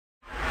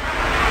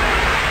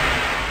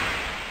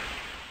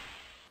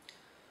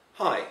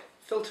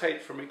Phil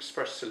Tait from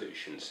Xpress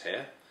Solutions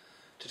here.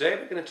 Today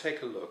we're going to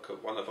take a look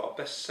at one of our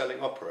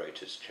best-selling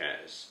operators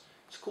chairs.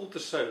 It's called the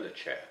solar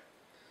chair.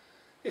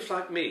 If,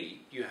 like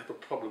me, you have a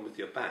problem with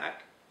your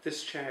back,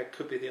 this chair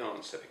could be the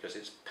answer because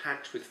it's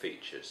packed with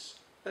features.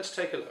 Let's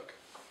take a look.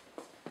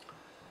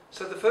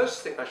 So the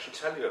first thing I should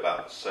tell you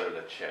about the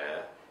solar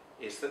chair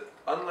is that,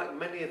 unlike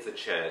many of the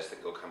chairs that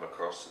you'll come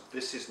across,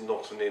 this is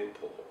not an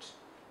import.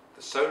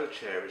 The solar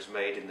chair is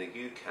made in the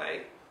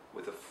UK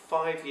with a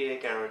 5-year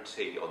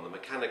guarantee on the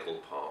mechanical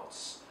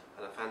parts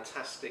and a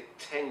fantastic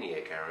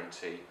 10-year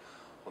guarantee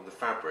on the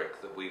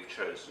fabric that we've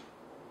chosen.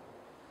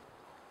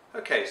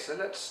 Okay, so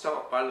let's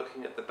start by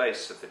looking at the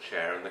base of the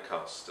chair and the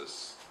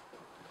casters.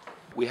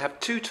 We have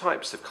two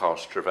types of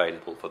caster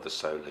available for the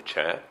solar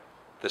chair.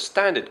 The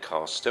standard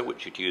caster,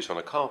 which you'd use on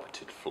a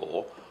carpeted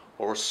floor,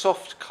 or a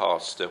soft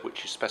caster,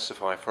 which you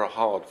specify for a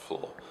hard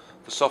floor.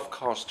 The soft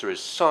caster is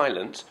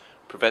silent,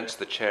 prevents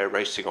the chair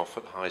racing off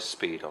at high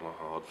speed on a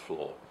hard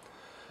floor.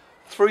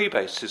 3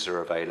 bases are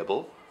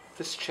available.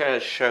 This chair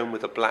is shown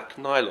with a black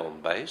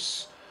nylon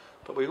base,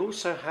 but we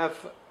also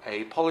have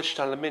a polished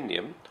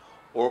aluminium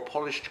or a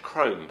polished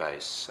chrome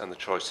base, and the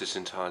choice is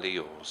entirely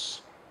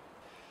yours.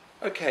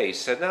 Okay,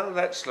 so now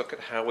let's look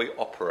at how we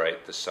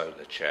operate the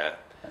solar chair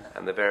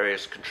and the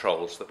various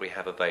controls that we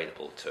have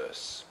available to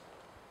us.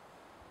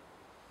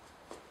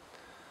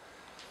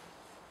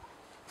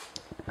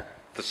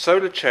 The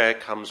solar chair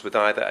comes with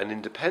either an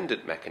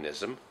independent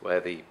mechanism where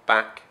the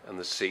back and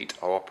the seat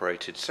are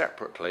operated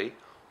separately,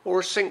 or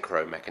a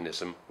synchro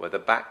mechanism where the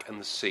back and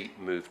the seat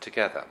move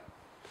together.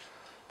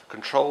 The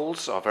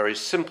controls are very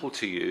simple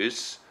to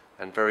use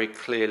and very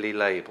clearly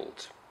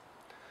labelled.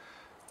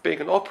 Being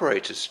an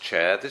operator's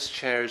chair, this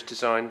chair is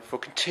designed for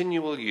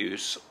continual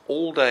use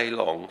all day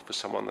long for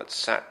someone that's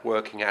sat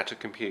working at a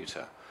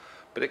computer,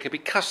 but it can be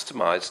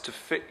customised to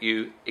fit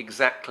you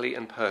exactly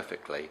and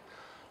perfectly.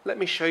 Let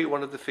me show you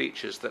one of the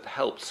features that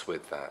helps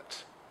with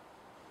that.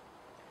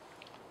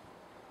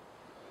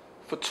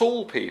 For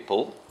tall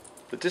people,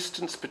 the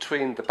distance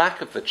between the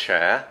back of the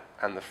chair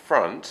and the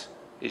front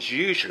is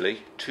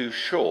usually too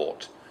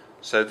short.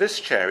 So this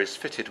chair is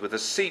fitted with a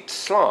seat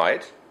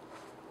slide,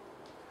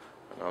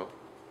 and I'll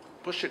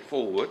push it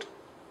forward,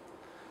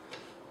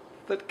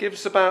 that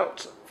gives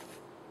about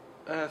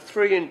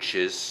 3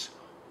 inches,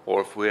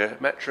 or if we're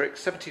metric,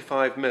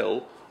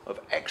 75mm of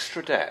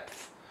extra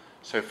depth.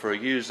 So for a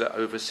user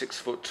over 6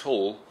 foot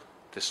tall,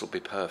 this will be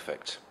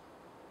perfect.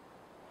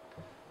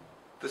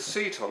 The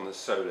seat on the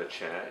solar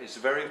chair is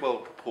very well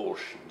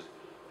proportioned.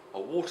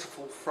 A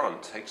waterfall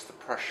front takes the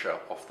pressure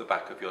off the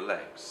back of your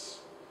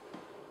legs.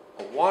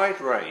 A wide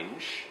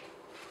range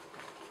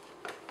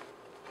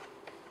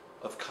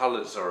of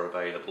colours are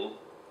available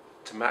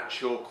to match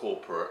your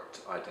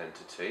corporate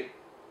identity.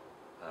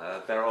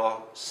 There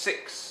are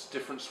 6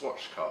 different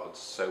swatch cards,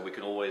 so we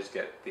can always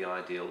get the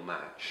ideal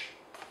match.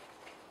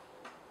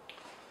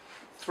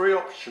 3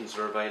 options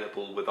are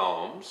available with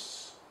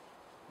arms,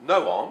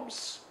 no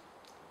arms,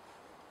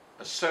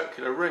 a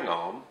circular ring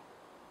arm,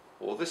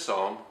 or this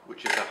arm,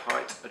 which is a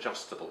height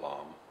adjustable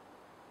arm.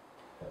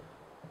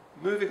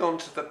 Moving on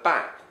to the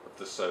back of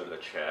the solar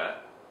chair,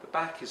 the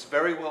back is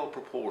very well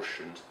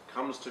proportioned,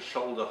 comes to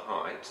shoulder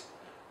height,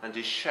 and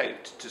is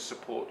shaped to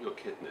support your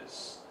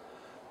kidneys.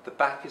 The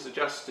back is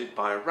adjusted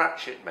by a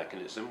ratchet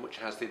mechanism, which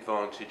has the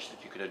advantage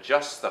that you can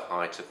adjust the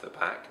height of the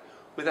back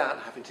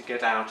without having to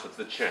get out of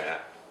the chair.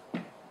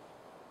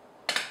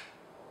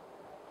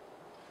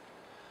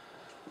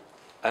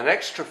 An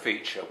extra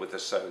feature with the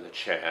solar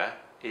chair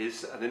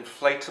is an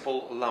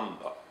inflatable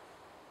lumbar.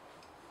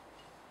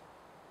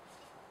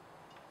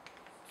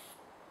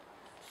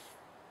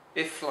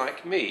 If,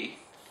 like me,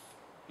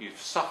 you've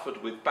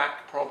suffered with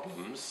back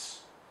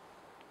problems,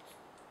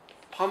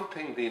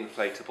 pumping the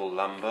inflatable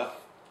lumbar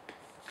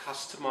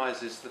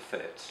customises the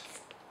fit.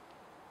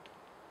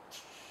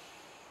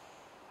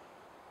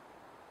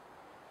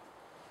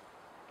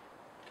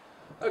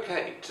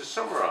 Okay, to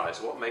summarise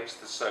what makes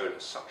the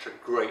solar such a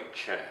great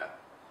chair.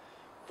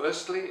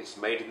 Firstly, it's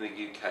made in the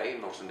UK,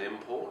 not an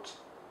import.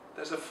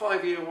 There's a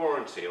 5-year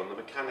warranty on the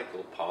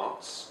mechanical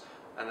parts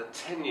and a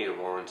 10-year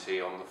warranty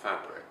on the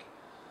fabric.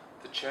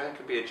 The chair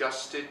can be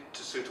adjusted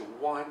to suit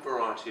a wide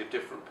variety of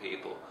different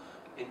people,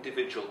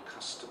 individual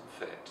custom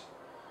fit.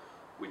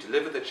 We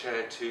deliver the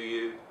chair to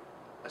you,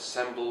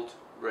 assembled,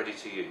 ready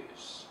to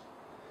use.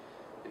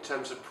 In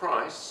terms of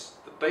price,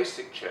 the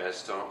basic chair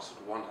starts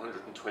at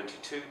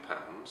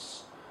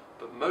 £122,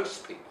 but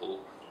most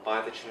people buy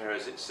the chair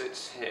as it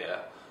sits here,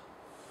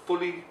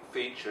 fully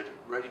featured,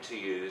 ready to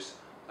use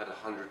at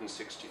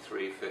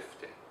 £163.50.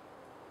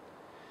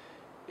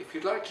 If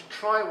you'd like to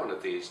try one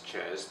of these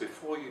chairs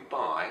before you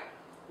buy,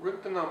 ring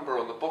the number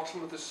on the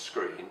bottom of the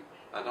screen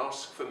and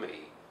ask for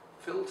me,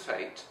 Phil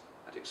Tait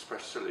at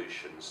Xpress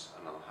Solutions,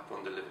 and I'll have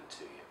one delivered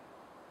to you.